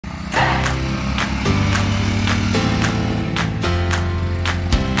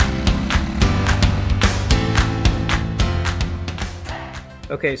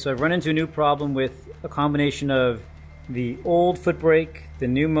Okay, so I've run into a new problem with a combination of the old foot brake, the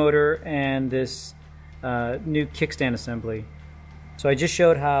new motor, and this new kickstand assembly. So I just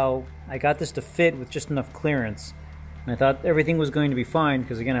showed how I got this to fit with just enough clearance. And I thought everything was going to be fine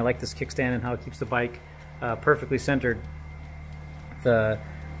because, again, I like this kickstand and how it keeps the bike perfectly centered. The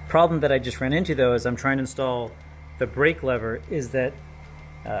problem that I just ran into, though, as I'm trying to install the brake lever, is that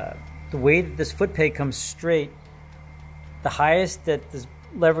the way that this foot peg comes straight, the highest that this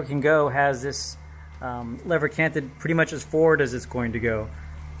lever can go has this lever canted pretty much as forward as it's going to go.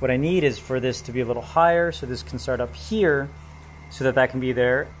 What I need is for this to be a little higher, so this can start up here, so that can be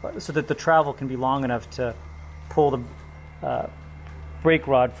there, so that the travel can be long enough to pull the brake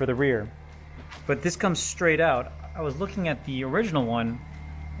rod for the rear. But this comes straight out. I was looking at the original one,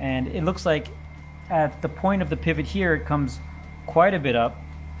 and it looks like at the point of the pivot here, it comes quite a bit up.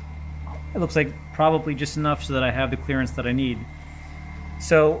 It looks like probably just enough so that I have the clearance that I need.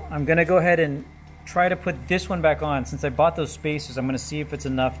 So I'm going to go ahead and try to put this one back on. Since I bought those spacers, I'm going to see if it's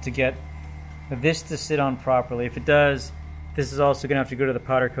enough to get this to sit on properly. If it does, this is also going to have to go to the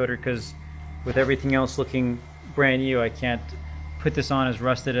powder coater, because with everything else looking brand new, I can't put this on as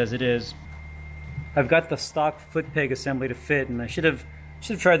rusted as it is. I've got the stock foot peg assembly to fit, and I should have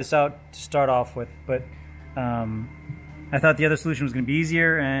tried this out to start off with, but I thought the other solution was going to be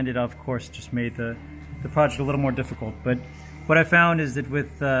easier, and it of course just made the project a little more difficult. But what I found is that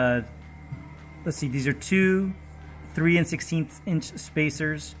with let's see, these are two 3 16 inch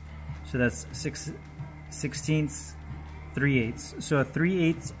spacers, so that's 6 16ths, 3/8. So a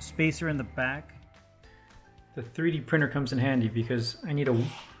 3/8 spacer in the back. The 3D printer comes in handy because I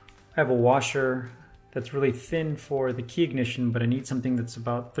have a washer that's really thin for the key ignition, but I need something that's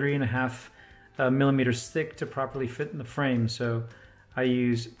about 3.5 millimeters thick to properly fit in the frame. So I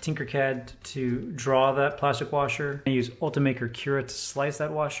use Tinkercad to draw that plastic washer. I use Ultimaker Cura to slice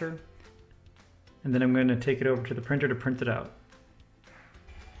that washer. And then I'm going to take it over to the printer to print it out.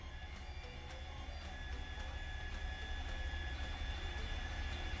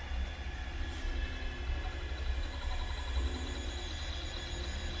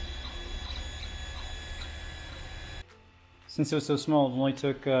 Since it was so small, it only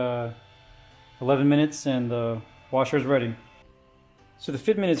took 11 minutes and the washer is ready. So the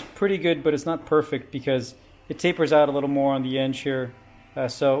fitment is pretty good, but it's not perfect because it tapers out a little more on the edge here.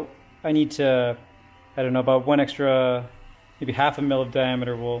 So I need to, I don't know, about one extra, maybe 1/2 mil of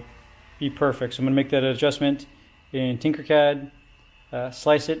diameter will be perfect. So I'm going to make that adjustment in Tinkercad,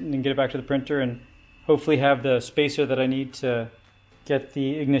 slice it, and then get it back to the printer, and hopefully have the spacer that I need to get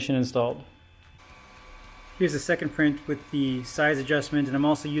the ignition installed. Here's the second print with the size adjustment, and I'm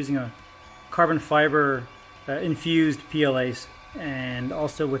also using a carbon fiber infused PLA, and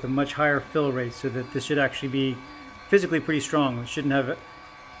also with a much higher fill rate, so that this should actually be physically pretty strong. It shouldn't have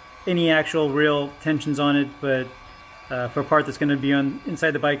any actual real tensions on it, but for a part that's going to be on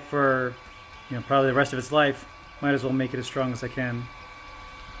inside the bike for probably the rest of its life, might as well make it as strong as I can.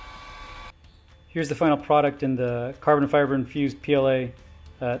 Here's the final product in the carbon fiber infused PLA.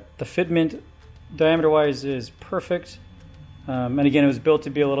 The fitment diameter wise is perfect, and again, it was built to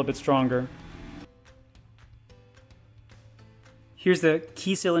be a little bit stronger. Here's the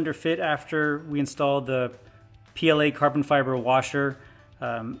key cylinder fit after we installed the PLA carbon fiber washer.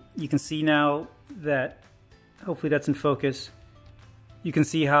 You can see now that, hopefully that's in focus, you can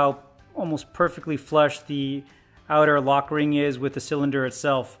see how almost perfectly flush the outer lock ring is with the cylinder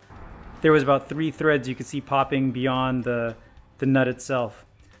itself. There was about 3 threads you could see popping beyond the nut itself.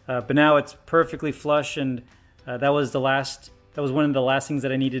 But now it's perfectly flush, and that was one of the last things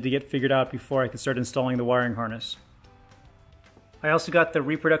that I needed to get figured out before I could start installing the wiring harness. I also got the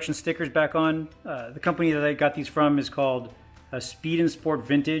reproduction stickers back on. The company that I got these from is called Speed and Sport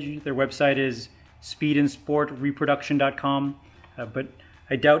Vintage. Their website is speedandsportreproduction.com, but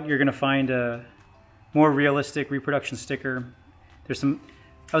I doubt you're going to find a more realistic reproduction sticker. I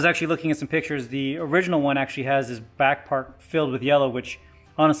was actually looking at some pictures. The original one actually has this back part filled with yellow, which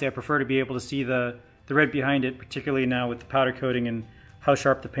honestly I prefer to be able to see the red behind it, particularly now with the powder coating and how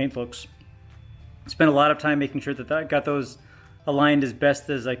sharp the paint looks. I spent a lot of time making sure that I got those aligned as best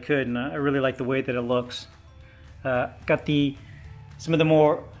as I could, and I really like the way that it looks. I got some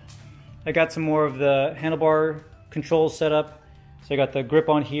more of the handlebar controls set up. So I got the grip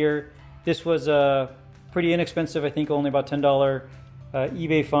on here. This was pretty inexpensive, I think only about $10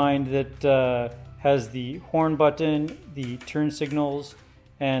 eBay find that has the horn button, the turn signals,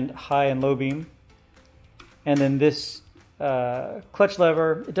 and high and low beam. And then this clutch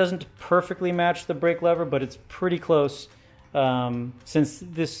lever, it doesn't perfectly match the brake lever, but it's pretty close. Since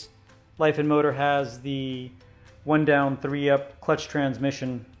this Life and Motor has the 1 down, 3 up clutch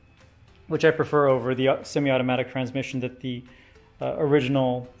transmission, which I prefer over the semi-automatic transmission that the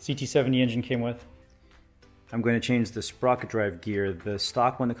original CT70 engine came with. I'm going to change the sprocket drive gear. The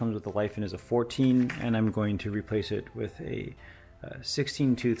stock one that comes with the Lifen is a 14, and I'm going to replace it with a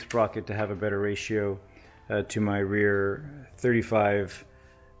 16 tooth sprocket to have a better ratio to my rear 35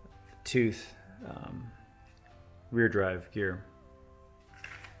 tooth rear drive gear.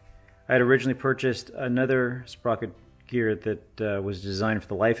 I had originally purchased another sprocket gear that was designed for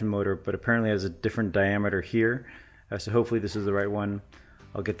the Lifen motor, but apparently has a different diameter here, so hopefully this is the right one.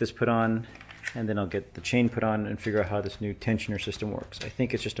 I'll get this put on, and then I'll get the chain put on and figure out how this new tensioner system works. I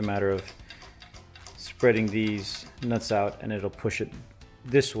think it's just a matter of spreading these nuts out and it'll push it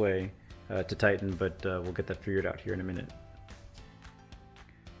this way to tighten, but we'll get that figured out here in a minute.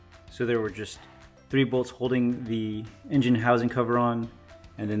 So there were just 3 bolts holding the engine housing cover on,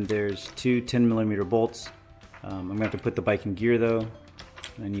 and then there's 2 10mm bolts. I'm going to have to put the bike in gear though.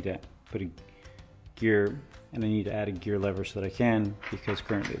 I need to put a gear, and I need to add a gear lever so that I can, because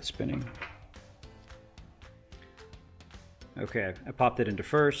currently it's spinning. Okay, I popped it into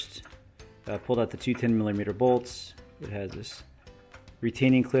first, pulled out the 2 10mm bolts. It has this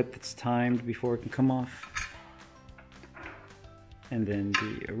retaining clip that's timed before it can come off. And then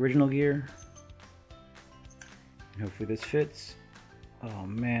the original gear. Hopefully this fits. Oh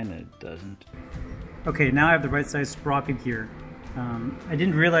man, it doesn't. Okay, now I have the right size sprocket gear. I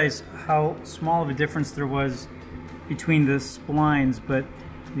didn't realize how small of a difference there was between the splines, but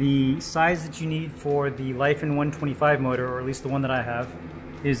the size that you need for the Lifen 125 motor, or at least the one that I have,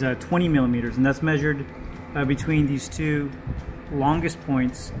 is 20mm, and that's measured between these 2 longest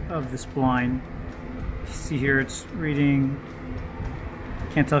points of the spline. You see here it's reading,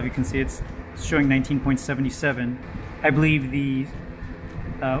 can't tell if you can see, it's showing 19.77. I believe the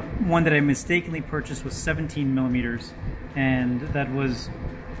one that I mistakenly purchased was 17mm, and that was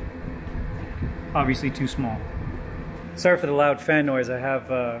obviously too small. Sorry for the loud fan noise. I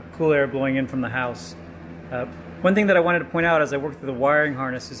have cool air blowing in from the house. One thing that I wanted to point out as I worked through the wiring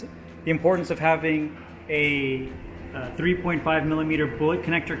harness is the importance of having a 3.5mm bullet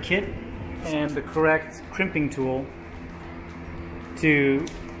connector kit and the correct crimping tool to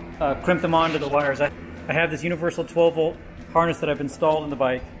crimp them onto the wires. I have this universal 12-volt harness that I've installed in the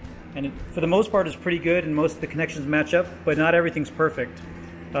bike, and it, for the most part, is pretty good, and most of the connections match up, but not everything's perfect.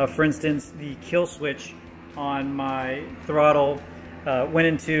 For instance, the kill switch on my throttle went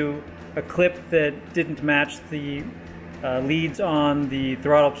into a clip that didn't match the leads on the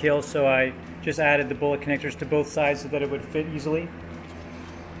throttle kill, so I just added the bullet connectors to both sides so that it would fit easily.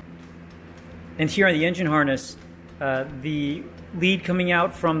 And here on the engine harness, the lead coming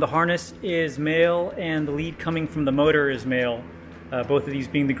out from the harness is male, and the lead coming from the motor is male, both of these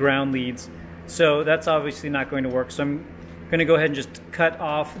being the ground leads. So that's obviously not going to work. So I'm going to go ahead and just cut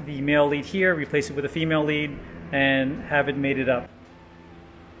off the male lead here, replace it with a female lead, and have it mated up.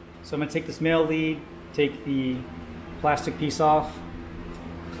 So I'm going to take this male lead, take the plastic piece off,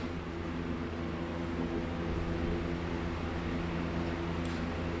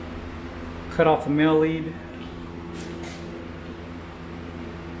 cut off the male lead,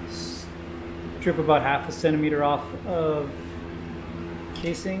 strip about 1/2 centimeter off of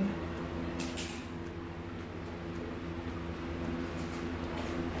casing,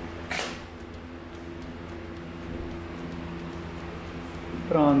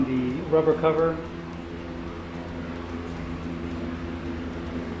 put on the rubber cover,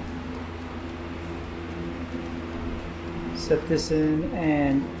 set this in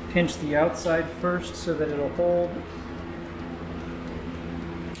and pinch the outside first so that it'll hold.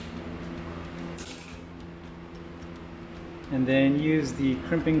 And then use the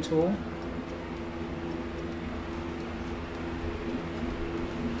crimping tool.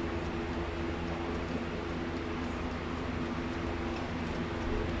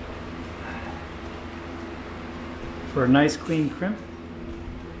 For a nice clean crimp.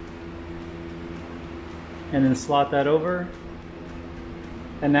 And then slot that over.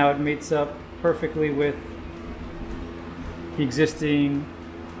 And now it mates up perfectly with the existing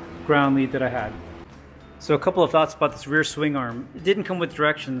ground lead that I had. So a couple of thoughts about this rear swing arm. It didn't come with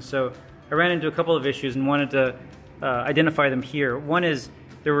directions, so I ran into a couple of issues and wanted to identify them here. One is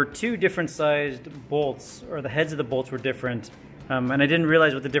there were 2 different sized bolts, or the heads of the bolts were different, and I didn't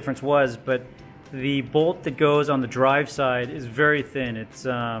realize what the difference was, but the bolt that goes on the drive side is very thin. It's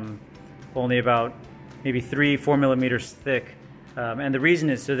only about maybe 3-4 millimeters thick, and the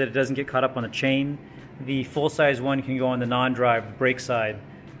reason is so that it doesn't get caught up on the chain. The full-size one can go on the non-drive brake side,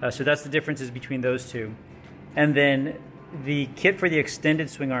 so that's the differences between those 2. And then the kit for the extended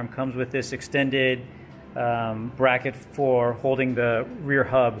swing arm comes with this extended bracket for holding the rear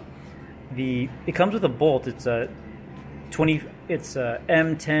hub. It comes with a bolt. It's a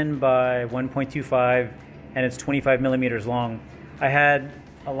M10 by 1.25, and it's 25 millimeters long. I had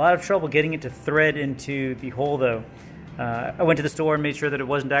a lot of trouble getting it to thread into the hole though. I went to the store and made sure that it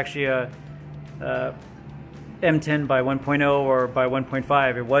wasn't actually a M10 by 1.0 or by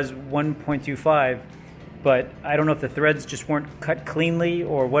 1.5. It was 1.25, but I don't know if the threads just weren't cut cleanly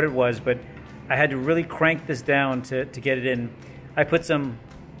or what it was, but I had to really crank this down to get it in. I put some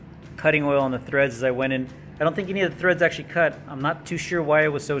cutting oil on the threads as I went in. I don't think any of the threads actually cut. I'm not too sure why it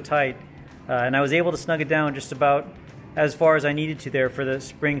was so tight. And I was able to snug it down just about as far as I needed to there for the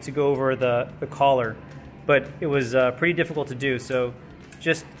spring to go over the collar. But it was pretty difficult to do, so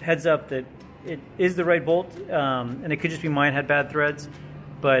just heads up that it is the right bolt, and it could just be mine had bad threads,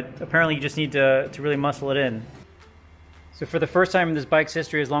 but apparently you just need to really muscle it in. So for the first time in this bike's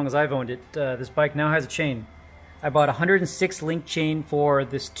history, as long as I've owned it, this bike now has a chain. I bought a 106 link chain for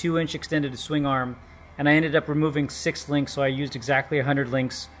this 2-inch extended swing arm, and I ended up removing 6 links, so I used exactly 100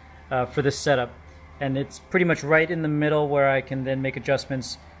 links for this setup. And it's pretty much right in the middle where I can then make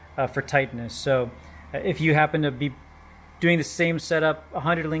adjustments for tightness. So if you happen to be doing the same setup,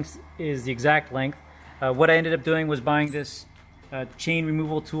 100 links is the exact length. What I ended up doing was buying this chain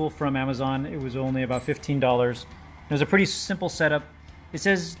removal tool from Amazon. It was only about $15. It was a pretty simple setup. It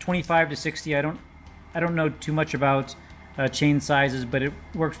says 25 to 60. I don't know too much about chain sizes, but it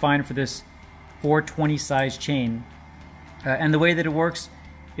worked fine for this 420 size chain. And the way that it works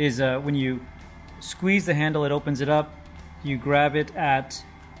is when you squeeze the handle, it opens it up. You grab it at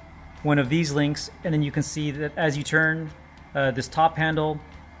one of these links, and then you can see that as you turn this top handle,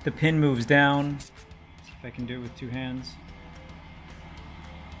 the pin moves down. Let's see if I can do it with 2 hands.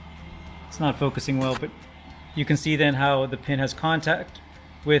 It's not focusing well, but you can see then how the pin has contact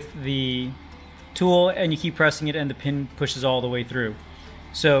with the tool, and you keep pressing it and the pin pushes all the way through.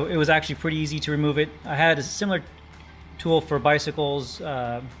 So it was actually pretty easy to remove it. I had a similar tool for bicycles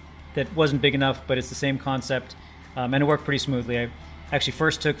that wasn't big enough, but it's the same concept, and it worked pretty smoothly. I actually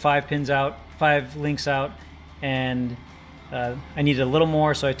first took 5 links out, and I needed a little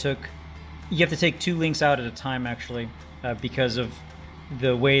more, so you have to take 2 links out at a time actually, because of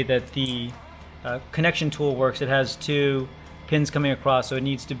the way that the connection tool works. It has 2 pins coming across, so it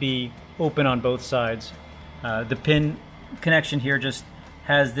needs to be open on both sides. The pin connection here just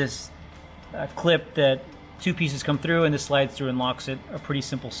has this clip that 2 pieces come through, and this slides through and locks it. A pretty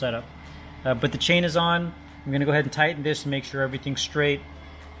simple setup. But the chain is on. I'm going to go ahead and tighten this to make sure everything's straight.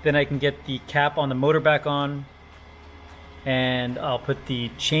 Then I can get the cap on the motor back on, and I'll put the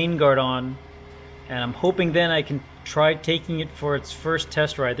chain guard on, and I'm hoping then I can try taking it for its first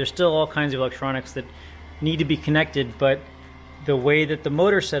test ride. There's still all kinds of electronics that need to be connected, but the way that the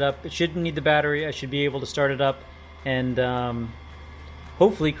motor's set up, it shouldn't need the battery. I should be able to start it up and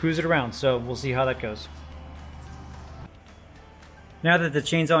hopefully cruise it around. So we'll see how that goes. Now that the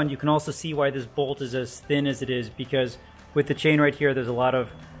chain's on, you can also see why this bolt is as thin as it is, because with the chain right here, there's a lot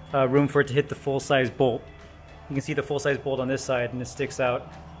of room for it to hit the full-size bolt. You can see the full-size bolt on this side, and it sticks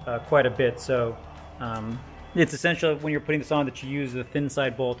out quite a bit. So it's essential when you're putting this on that you use the thin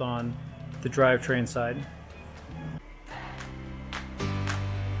side bolt on the drivetrain side.